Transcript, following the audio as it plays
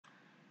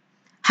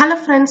Hello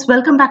friends,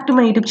 welcome back to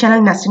my YouTube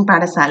channel Nastin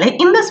Padasale.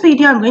 In this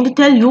video, I'm going to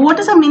tell you what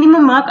is a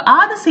minimum mark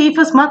or the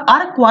safest mark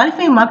or a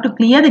qualifying mark to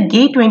clear the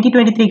GATE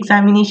 2023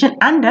 examination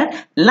under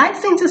Life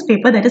Sciences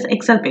paper, that is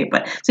Excel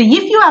paper. So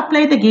if you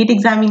apply the GATE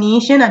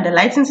examination under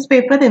Life Sciences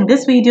paper, then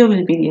this video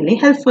will be really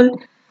helpful.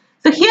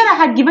 So here I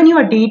had given you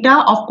a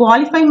data of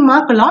qualifying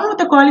mark. Along with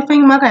the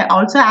qualifying mark, I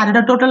also added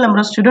a total number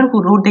of students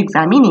who wrote the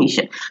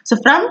examination. So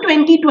from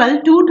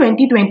 2012 to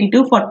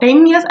 2022, for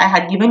 10 years, I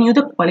had given you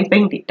the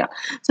qualifying data.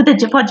 So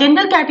for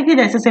general category,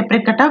 there is a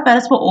separate cutoff,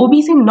 whereas for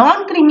OBC,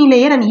 non-creamy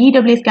layer and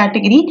EWS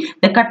category,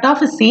 the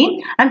cutoff is same.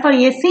 And for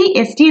SC,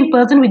 ST and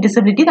person with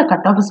disability, the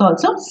cutoff is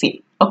also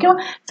same. Okay,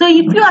 so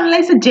if you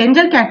analyze the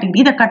general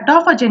category, the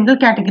cutoff for general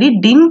category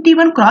didn't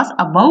even cross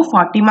above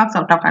 40 marks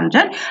out of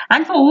 100,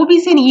 and for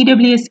OBC and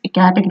EWS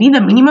category,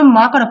 the minimum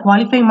mark or a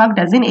qualifying mark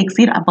doesn't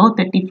exceed above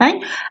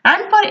 35,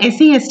 and for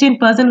SC, ST and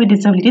person with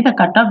disability, the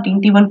cutoff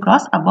didn't even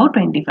cross above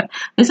 25.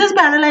 This is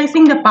by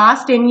analyzing the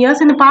past 10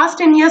 years. In the past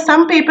 10 years,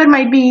 some paper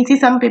might be easy,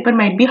 some paper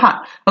might be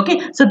hard. Okay,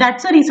 so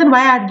that's the reason why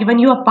I had given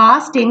you a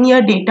past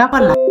 10-year data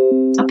for life.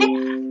 Okay.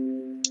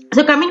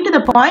 So coming to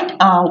the point,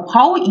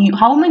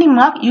 how many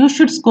marks you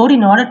should score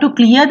in order to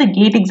clear the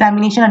GATE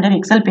examination under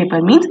Excel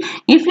paper means,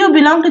 if you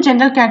belong to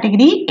general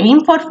category,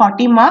 aim for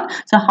 40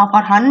 marks. So for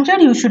 100,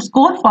 you should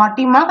score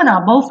 40 marks and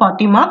above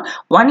 40 marks.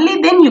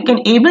 Only then you can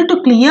able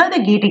to clear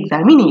the GATE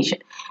examination.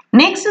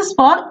 Next is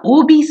for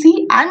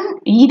OBC and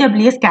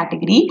EWS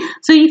category.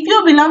 So if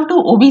you belong to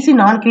OBC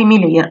non-creamy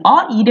layer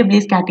or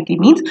EWS category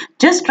means,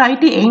 just try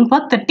to aim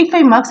for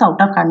 35 marks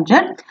out of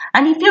 100.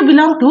 And if you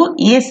belong to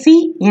SC,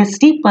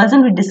 ST,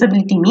 person with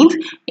disability means,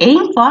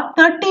 aim for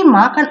 30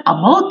 mark and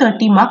above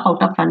 30 mark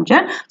out of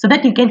 100 so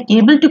that you can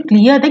able to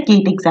clear the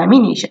GATE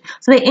examination.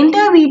 So the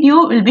entire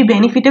video will be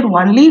benefited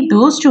only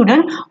those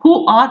students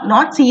who are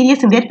not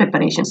serious in their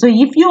preparation. So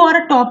if you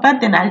are a topper,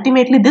 then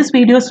ultimately this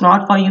video is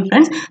not for you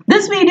friends.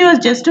 This video is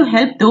just to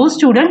help those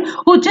students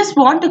who just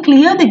want to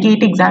clear the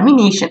GATE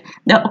examination.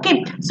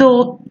 Okay,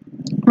 so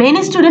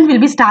many students will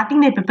be starting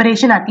their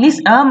preparation at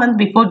least a month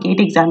before GATE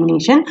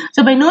examination.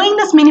 So by knowing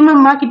this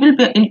minimum mark,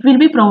 it will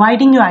be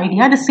providing you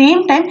idea. At the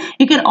same time,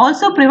 you can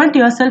also prevent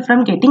yourself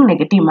from getting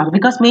negative mark,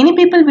 because many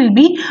people will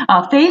be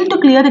fail to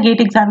clear the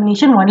GATE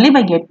examination only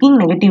by getting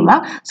negative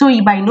mark. So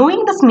by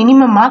knowing this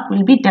minimum mark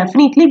will be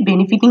definitely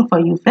benefiting for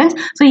you friends.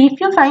 So if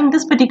you find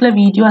this particular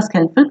video as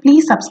helpful,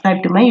 please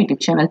subscribe to my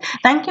YouTube channel.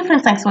 Thank you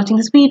friends. Thanks for watching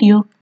this video.